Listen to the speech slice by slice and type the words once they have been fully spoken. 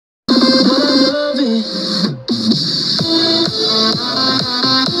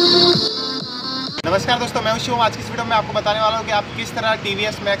नमस्कार दोस्तों, मैं शिव। आज की इस वीडियो में आपको बताने वाला हूँ कि आप किस तरह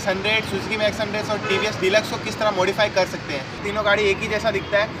TVS Max 100, सुजुकी मैक्स 100 और TVS डीलक्स को किस तरह मॉडिफाई कर सकते हैं। तीनों गाड़ी एक ही जैसा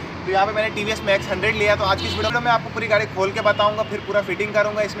दिखता है, तो यहाँ पे मैंने TVS Max 100 लिया। तो आज की इस वीडियो में आपको पूरी गाड़ी खोल के बताऊँगा, फिर पूरा फिटिंग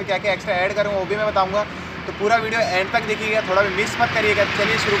करूँगा, इसमें क्या क्या एक्स्ट्रा ऐड करूँगा वो भी मैं बताऊँगा। तो पूरा वीडियो एंड तक देखिएगा, थोड़ा भी मिस मत करिएगा।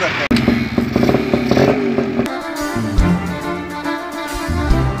 चलिए शुरू करते हैं।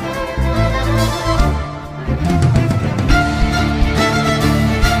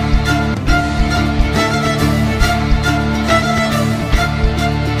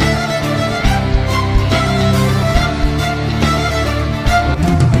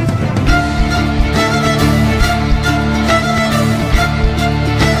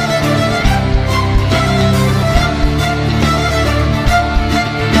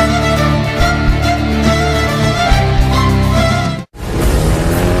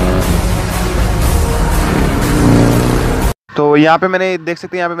 तो यहाँ पे मैंने देख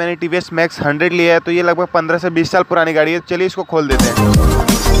सकते हैं, यहाँ पे मैंने TVS Max 100 लिया है। तो ये लगभग 15 से 20 साल पुरानी गाड़ी है। चलिए इसको खोल देते हैं।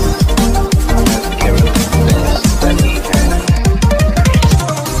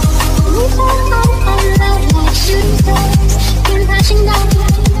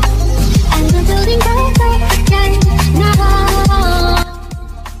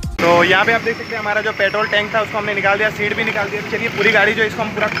 तो यहाँ पे आप देख सकते हैं हमारा जो पेट्रोल टैंक था उसको हमने निकाल दिया, सीट भी निकाल दिया। तो चलिए पूरी गाड़ी जो इसको हम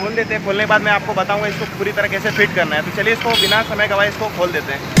पूरा खोल देते हैं। खोलने के बाद मैं आपको बताऊंगा इसको पूरी तरह कैसे फिट करना है। तो चलिए इसको बिना समय गवाए इसको खोल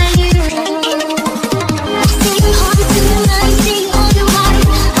देते हैं।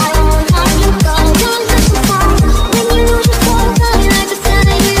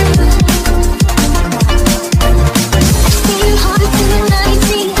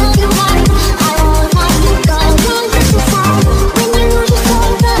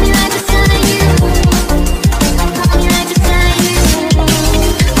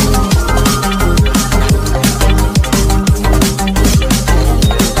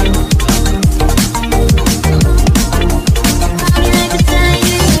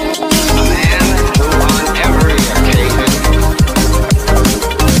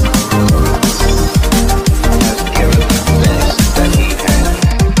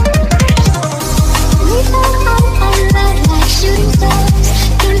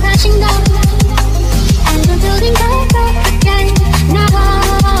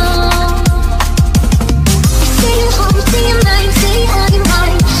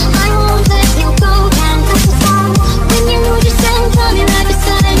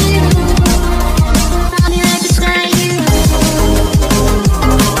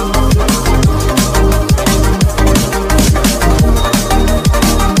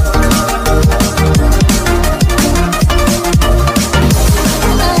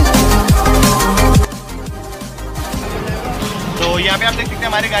 यहाँ पे आप देख सकते हैं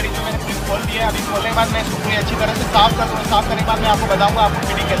हमारी गाड़ी जो मैंने फिर खोल दी है। अभी खोलने के बाद मैं इसको पूरी अच्छी तरह से साफ कर दूँगा। साफ करने के बाद मैं आपको बताऊंगा आपको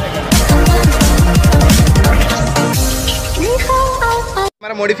फिटिंग कैसे करना है।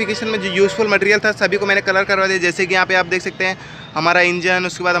 हमारा मॉडिफिकेशन में जो यूज़फुल मटेरियल था सभी को मैंने कलर करवा दिया। जैसे कि यहाँ पे आप देख सकते हैं हमारा इंजन,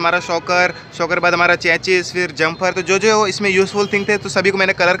 उसके बाद हमारा शॉकर बाद हमारा चैचिस, फिर जंपर। तो जो जो इसमें यूज़फुल थिंग थे तो सभी को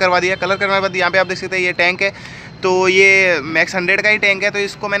मैंने कलर करवा दिया। कलर करने के बाद यहाँ पे आप देख सकते हैं ये टैंक है। तो ये मैक्स 100 का ही टैंक है। तो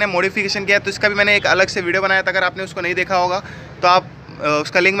इसको मैंने मॉडिफिकेशन किया। तो इसका भी मैंने एक अलग से वीडियो बनाया था। अगर आपने उसको नहीं देखा होगा तो आप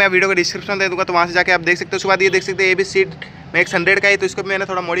उसका लिंक मैं वीडियो को डिस्क्रिप्शन दे दूँगा, तो वहाँ से जाके आप देख सकते हो। उसके बाद ये देख सकते हैं ये भी सीट मैक्स 100 का ही। तो इसको भी मैंने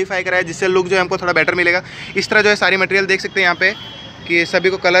थोड़ा मॉडिफाई कराया जिससे लुक जो है हमको थोड़ा बेटर मिलेगा। इस तरह जो है सारी मटेरियल देख सकते हैं यहाँ पे कि सभी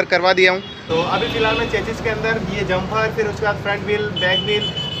को कलर करवा दिया हूँ। तो अभी फिलहाल मैं चेसिस के अंदर ये जंपर, फिर उसके बाद फ्रंट व्हील, बैक व्हील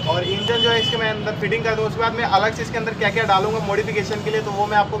और इंजन जो है इसके मैं अंदर फिटिंग कर दूँ। उसके बाद मैं अलग से इसके अंदर क्या क्या डालूंगा मॉडिफिकेशन के लिए, तो वो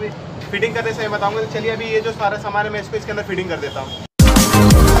मैं आपको भी फिटिंग करने से बताऊँगा। तो चलिए अभी ये जो सारा सामान है मैं इसको इसके अंदर फिटिंग कर देता हूँ।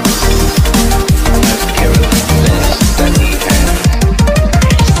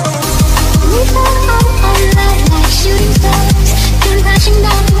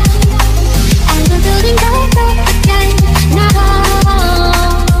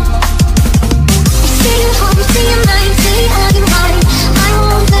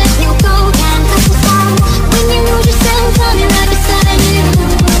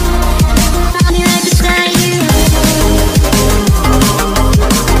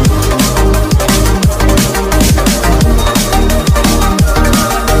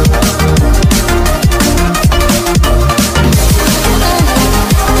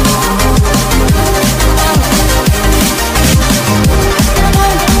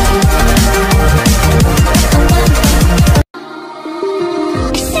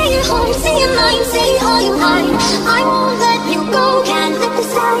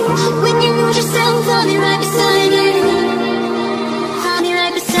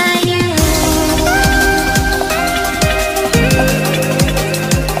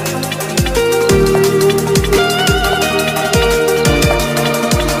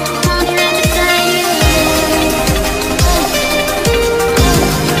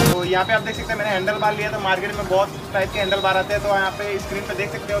 मार्केट में बहुत टाइप के हैंडल बार आते हैं, तो यहाँ पे स्क्रीन पे देख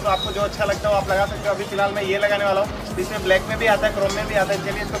सकते हो। तो आपको जो अच्छा लगता है वो आप लगा सकते हो। अभी फिलहाल मैं ये लगाने वाला हूँ। इसमें ब्लैक में भी आता है, क्रोम में भी आता है।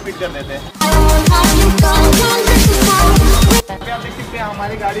 चलिए इसको फिट कर देते हैं। आप देख सकते हैं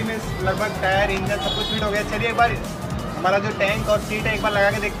हमारी गाड़ी में लगभग टायर, इंजन सब कुछ फिट हो गया। चलिए एक बार हमारा जो टैंक और सीट है एक बार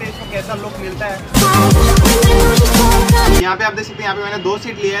लगा के देखते हैं इसको कैसा लुक मिलता है। यहाँ पे आप देख सकते हैं, यहाँ पे मैंने 2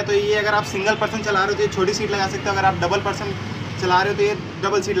 सीट लिया है। तो ये अगर आप सिंगल पर्सन चला रहे हो तो ये छोटी सीट लगा सकते हो। अगर आप डबल पर्सन चला रहे हो तो ये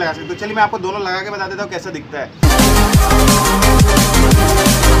डबल सीट लगा सकते हो। चलिए मैं आपको दोनों लगा के बता देता हूँ कैसा दिखता है।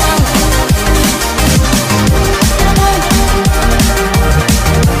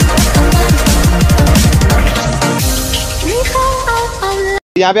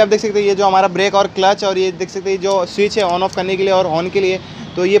 यहाँ पे आप देख सकते हैं ये जो हमारा ब्रेक और क्लच, और ये देख सकते हैं जो स्विच है ऑन ऑफ करने के लिए और ऑन के लिए।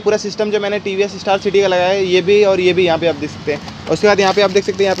 तो ये पूरा सिस्टम जो मैंने टीवीएस स्टार सिटी का लगाया है, ये भी और ये भी यहाँ पे आप देख सकते हैं। उसके बाद यहाँ पे आप देख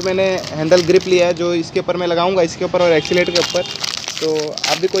सकते हैं यहाँ पे मैंने हैंडल ग्रिप लिया है, जो इसके ऊपर मैं लगाऊंगा, इसके ऊपर और एक्सीलेटर के ऊपर। तो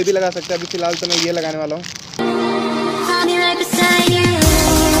आप भी कोई भी लगा सकते हैं। अभी फिलहाल तो मैं ये लगाने वाला हूँ।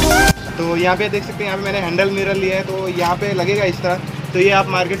 तो यहाँ पे देख सकते हैं यहाँ पे मैंने हैंडल मिरर लिया है, तो यहाँ पे लगेगा इस तरह। तो ये आप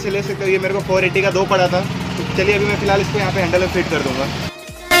मार्केट से ले सकते हो। ये मेरे को 480 का 2 पड़ा था। तो चलिए अभी मैं फिलहाल इसको यहाँ पे हैंडल में फिट कर दूँगा।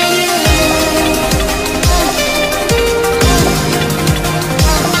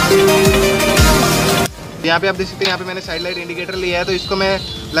 यहाँ पे आप देख सकते हैं यहाँ पे मैंने साइड लाइट इंडिकेटर लिया है। तो इसको मैं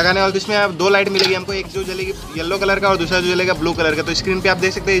लगाने वाला, तो इसमें अब 2 लाइट मिलेगी हमको। एक जो जलेगी येलो कलर का और दूसरा जो जलेगा ब्लू कलर का। तो स्क्रीन पे आप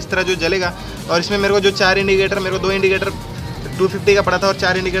देख सकते हैं इस तरह जो जलेगा। और इसमें मेरे को जो 4 इंडिकेटर, मेरे को 2 इंडिकेटर 250 का पड़ा था और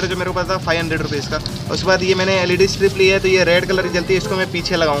 4 इंडिकेटर जो मेरे को पड़ा था 500 रुपीज़ का। उसके बाद ये मैंने LED स्ट्रिप ली है, तो ये रेड कलर की जलती है, इसको मैं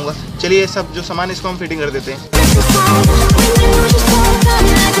पीछे लगाऊंगा। चलिए ये सब जो सामान इसको हम फिटिंग कर देते हैं।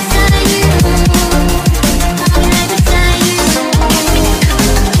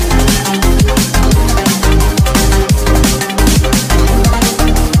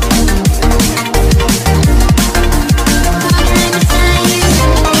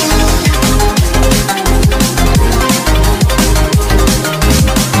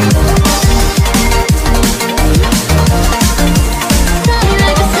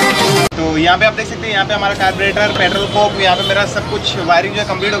 यहाँ पे आप देख सकते हैं यहाँ पे हमारा कार्बोरेटर, पेट्रोल पंप, यहाँ पे मेरा सब कुछ वायरिंग जो है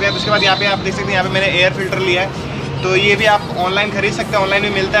कंप्लीट हो गया। उसके बाद यहाँ पे आप देख सकते हैं यहाँ पे मैंने एयर फिल्टर लिया है। तो ये भी आप ऑनलाइन खरीद सकते हैं, ऑनलाइन भी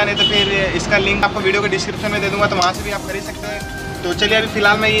मिलता है। नहीं तो फिर इसका लिंक आपको वीडियो के डिस्क्रिप्शन में दे दूँगा, तो वहाँ से भी आप खरीद सकते हैं। तो चलिए अभी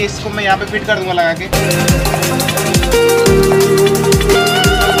फिलहाल मैं ये इसको मैं यहाँ पे फिट कर दूँगा लगा के।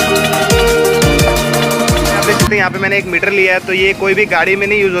 आप देख सकते हैं यहाँ पे मैंने एक मीटर लिया है। तो ये कोई भी गाड़ी में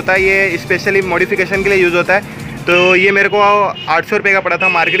नहीं यूज़ होता है, ये स्पेशली मॉडिफिकेशन के लिए यूज़ होता है। तो ये मेरे को 800 रुपये का पड़ा था,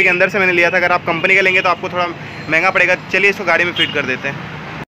 मार्केट के अंदर से मैंने लिया था। अगर आप कंपनी का लेंगे तो आपको थोड़ा महंगा पड़ेगा। चलिए इसको गाड़ी में फिट कर देते हैं।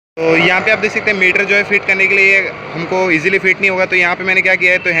 तो यहाँ पे आप देख सकते हैं मीटर जो है फिट करने के लिए हमको इजीली फिट नहीं होगा। तो यहाँ पे मैंने क्या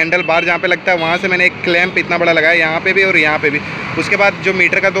किया है, तो हैंडल बार जहाँ पे लगता है वहाँ से मैंने एक क्लैंप इतना बड़ा लगाया, यहाँ पे भी और यहाँ पे भी। उसके बाद जो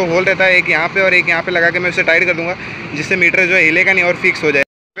मीटर का 2 होल रहता है, एक यहाँ पे और एक यहाँ पे लगा के मैं उसे टाइट कर दूँगा, जिससे मीटर जो है हिलेगा नहीं और फिक्स हो जाए।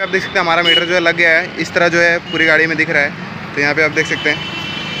 आप देख सकते हैं हमारा मीटर जो है लग गया है, इस तरह जो है पूरी गाड़ी में दिख रहा है। तो यहाँ पर आप देख सकते हैं,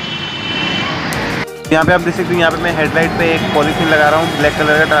 यहाँ पे आप देख सकते हैं यहाँ पे मैं हेडलाइट पे एक पॉलीथीन लगा रहा हूँ ब्लैक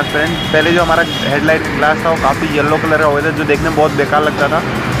कलर का ट्रांसपेरेंट। पहले जो हमारा हेडलाइट ग्लास था वो काफ़ी येलो कलर का हो गया था, जो देखने में बहुत बेकार लगता था।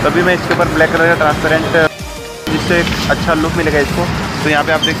 तभी मैं इसके ऊपर ब्लैक कलर का ट्रांसपेरेंट, जिससे एक अच्छा लुक मिलेगा इसको। तो यहाँ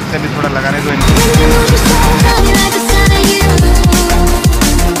पे आप देख सकते हैं अभी थोड़ा लगाने दो इनको।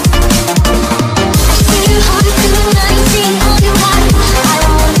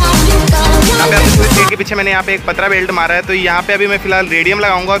 सीट के पीछे मैंने यहाँ पे एक पतरा बेल्ट मारा है। तो यहाँ पे अभी मैं फिलहाल रेडियम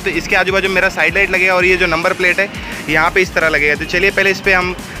लगाऊंगा। तो इसके आजू बाजू मेरा साइड लाइट लगेगा और ये जो नंबर प्लेट है यहाँ पे इस तरह लगेगा। तो चलिए पहले इस पर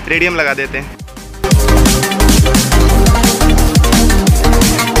हम रेडियम लगा देते हैं।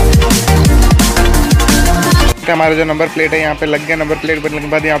 हमारा जो नंबर प्लेट है यहाँ पे लग गया। नंबर प्लेट बनने के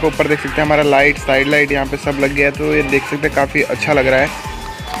बाद यहाँ पे ऊपर देख सकते हैं हमारा लाइट, साइड लाइट यहाँ पे सब लग गया है। तो ये देख सकते हैं काफ़ी अच्छा लग रहा है।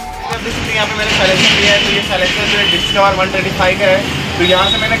 देख सकते हैं यहाँ पे मैंने साइलेंसर लिया है। तो ये साइलेंसर जो है डिस्कवर 125 का है। तो यहाँ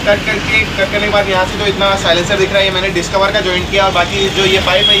से मैंने कट करने के बाद यहाँ से जो इतना साइलेंसर दिख रहा है ये मैंने डिस्कवर का जॉइंट किया। और बाकी जो ये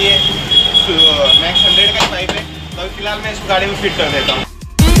पाइप है ये मैक्स 100 का पाइप है। तो अभी फिलहाल मैं इसको गाड़ी में फिट कर देता हूँ।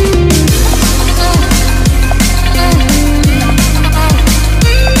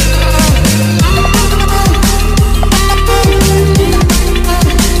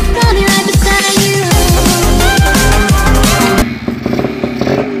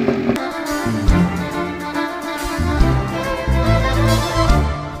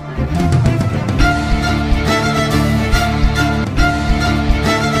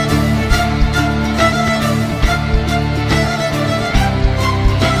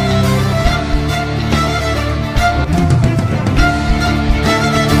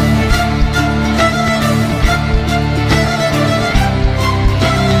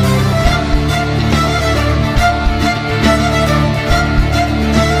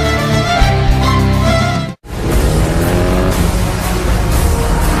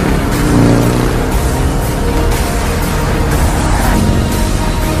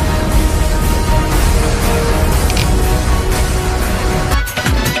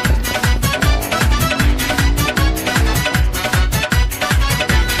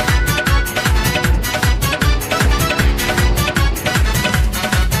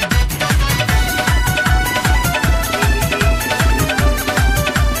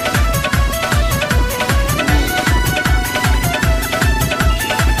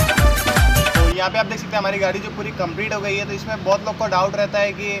 गाड़ी जो पूरी कंप्लीट हो गई है। तो इसमें बहुत लोग को डाउट रहता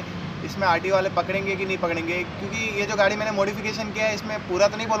है कि इसमें आरटीओ वाले पकड़ेंगे कि नहीं पकड़ेंगे, क्योंकि ये जो गाड़ी मैंने मॉडिफिकेशन किया है इसमें पूरा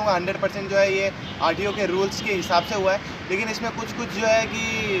तो नहीं बोलूँगा 100% जो है ये आरटीओ के रूल्स के हिसाब से हुआ है, लेकिन इसमें कुछ जो है कि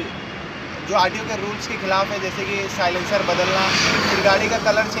जो आरटीओ के रूल्स के खिलाफ है, जैसे कि साइलेंसर बदलना, फिर गाड़ी का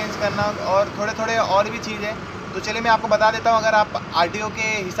कलर चेंज करना और थोड़े और भी चीज़ है। तो चलिए मैं आपको बता देता हूँ, अगर आप आरटीओ के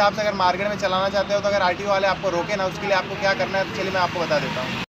हिसाब से अगर मार्केट में चलाना चाहते हो तो अगर आरटीओ वाले आपको रोके ना, उसके लिए आपको क्या करना है, तो चलिए मैं आपको बता देता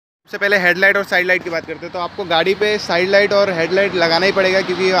हूँ। सबसे पहले हेडलाइट और साइड लाइट की बात करते हैं। तो आपको गाड़ी पे साइड लाइट और हेडलाइट लगाना ही पड़ेगा,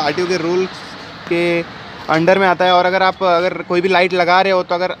 क्योंकि आरटीओ के रूल्स के अंडर में आता है। और अगर कोई भी लाइट लगा रहे हो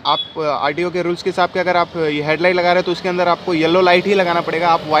तो अगर आप आरटीओ के रूल्स के हिसाब से अगर आप ये हेडलाइट लगा रहे हो तो उसके अंदर आपको येलो लाइट ही लगाना पड़ेगा,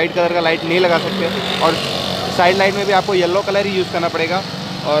 आप वाइट कलर का लाइट नहीं लगा सकते। और साइड लाइट में भी आपको येलो कलर ही यूज़ करना पड़ेगा।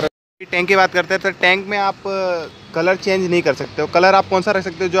 और टैंक की बात करते हैं तो टैंक में आप कलर चेंज नहीं कर सकते हो। कलर आप कौन सा रख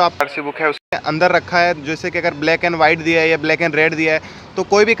सकते हो, जो आप आरसी बुक है उसके अंदर रखा है। जैसे कि अगर ब्लैक एंड वाइट दिया है या ब्लैक एंड रेड दिया है, तो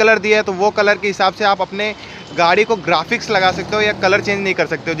कोई भी कलर दिया है तो वो कलर के हिसाब से आप अपने गाड़ी को ग्राफिक्स लगा सकते हो या कलर चेंज नहीं कर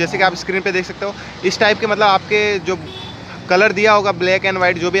सकते हो। जैसे कि आप स्क्रीन पे देख सकते हो इस टाइप के, मतलब आपके जो कलर दिया होगा ब्लैक एंड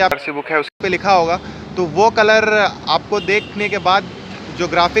वाइट, जो भी आप आरसी बुक है उस पर लिखा होगा, तो वो कलर आपको देखने के बाद जो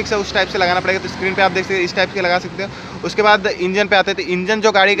ग्राफिक्स है उस टाइप से लगाना पड़ेगा। तो स्क्रीन पे आप देख सकते हैं इस टाइप के लगा सकते हो। उसके बाद इंजन पे आते हैं, तो इंजन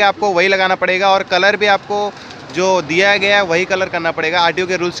जो गाड़ी का आपको वही लगाना पड़ेगा और कलर भी आपको जो दिया गया है वही कलर करना पड़ेगा आरटीओ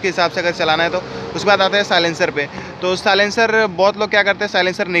के रूल्स के हिसाब से अगर चलाना है तो। उसके बाद आते हैं साइलेंसर पे। तो साइलेंसर बहुत लोग क्या करते हैं,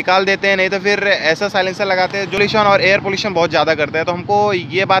 साइलेंसर निकाल देते हैं, नहीं तो फिर ऐसा साइलेंसर लगाते हैं जो पोल्यूशन और एयर पोल्यूशन बहुत ज़्यादा करता है। तो हमको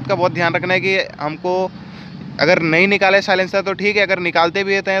ये बात का बहुत ध्यान रखना है कि हमको अगर नहीं निकाले साइलेंसर तो ठीक है, अगर निकालते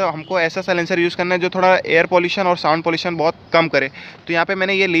भी रहते हैं तो हमको ऐसा साइलेंसर यूज़ करना है जो थोड़ा एयर पोल्यूशन और साउंड पोल्यूशन बहुत कम करे। तो यहाँ पे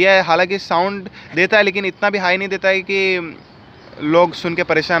मैंने ये लिया है, हालांकि साउंड देता है लेकिन इतना भी हाई नहीं देता है कि लोग सुन के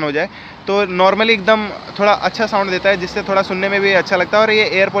परेशान हो जाए। तो नॉर्मली एकदम थोड़ा अच्छा साउंड देता है, जिससे थोड़ा सुनने में भी अच्छा लगता है और ये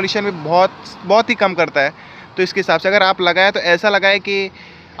एयर पोल्यूशन भी बहुत ही कम करता है। तो इसके हिसाब से अगर आप लगाए तो ऐसा लगाए कि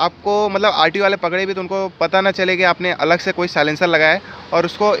आपको मतलब आरटीओ वाले पकड़े भी तो उनको पता ना चले कि आपने अलग से कोई साइलेंसर लगाया है, और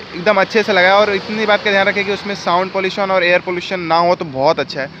उसको एकदम अच्छे से लगाया। और इतनी बात का ध्यान रखें कि उसमें साउंड पोल्यूशन और एयर पोल्यूशन ना हो तो बहुत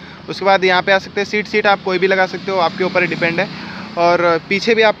अच्छा है। उसके बाद यहाँ पे आ सकते हैं सीट आप कोई भी लगा सकते हो, आपके ऊपर ही डिपेंड है। और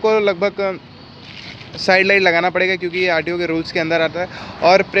पीछे भी आपको लगभग साइड लाइट लगाना पड़ेगा, क्योंकि ये आरटीओ के रूल्स के अंदर आता है।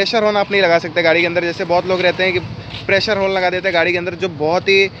 और प्रेशर हॉर्न आप नहीं लगा सकते गाड़ी के अंदर। जैसे बहुत लोग रहते हैं कि प्रेशर हॉर्न लगा देते हैं गाड़ी के अंदर, जो बहुत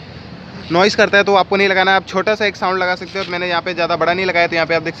ही नॉइज़ करता है, तो आपको नहीं लगाना है। आप छोटा सा एक साउंड लगा सकते हो। तो मैंने यहाँ पे ज़्यादा बड़ा नहीं लगाया, तो यहाँ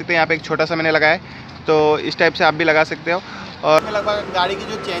पे आप देख सकते हैं यहाँ पे एक छोटा सा मैंने लगाया है। तो इस टाइप से आप भी लगा सकते हो। और लगभग गाड़ी की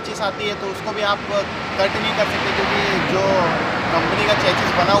जो चेचिस आती है तो उसको भी आप कट नहीं कर सकते, क्योंकि जो कंपनी का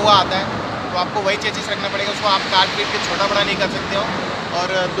चेचिस बना हुआ आता है तो आपको वही चेचिस रखना पड़ेगा, उसको आप काट पीट के छोटा बड़ा नहीं कर सकते हो।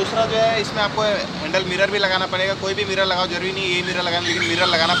 और दूसरा जो है, इसमें आपको हैंडल मिरर भी लगाना पड़ेगा। कोई भी मिरर लगाओ, जरूरी नहीं यही मिरर लगाना, लेकिन मिरर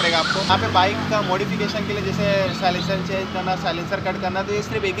लगाना पड़ेगा आपको। यहाँ पे बाइक का मॉडिफिकेशन के लिए जैसे साइलेंसर चेंज करना, साइलेंसर कट करना, तो ये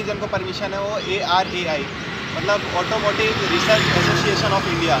सिर्फ एक ही जन को परमिशन है, वो ARAI, मतलब automotive research association of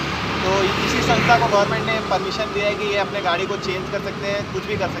India. तो इसी संस्था को गवर्नमेंट ने परमिशन दिया है कि ये अपने गाड़ी को चेंज कर सकते हैं, कुछ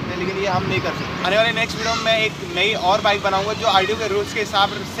भी कर सकते हैं, लेकिन ये हम नहीं कर सकते। आने वाले नेक्स्ट वीडियो में मैं एक नई और बाइक बनाऊंगा जो आरटीओ के रूल्स के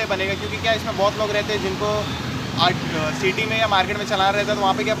हिसाब से बनेगा, क्योंकि क्या इसमें बहुत लोग रहते हैं जिनको सिटी में या मार्केट में चलाना रहता है, तो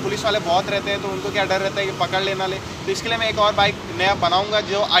वहाँ पे क्या पुलिस वाले बहुत रहते हैं, तो उनको क्या डर रहता है कि पकड़ लेना ले। तो इसके लिए मैं एक और बाइक नया बनाऊंगा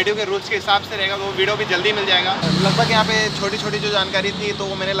जो आरटीओ के रूल्स के हिसाब से रहेगा, तो वो वीडियो भी जल्दी मिल जाएगा। लगभग यहाँ पे छोटी छोटी जो जानकारी थी तो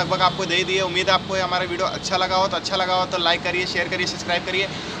वो मैंने लगभग आपको दे दी है। उम्मीद है आपको हमारा वीडियो अच्छा लगा हो तो लाइक करिए, शेयर करिए, सब्सक्राइब करिए।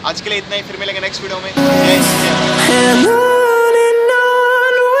 आज के लिए इतना ही, फिर मिलेंगे नेक्स्ट वीडियो में। जय हिंद।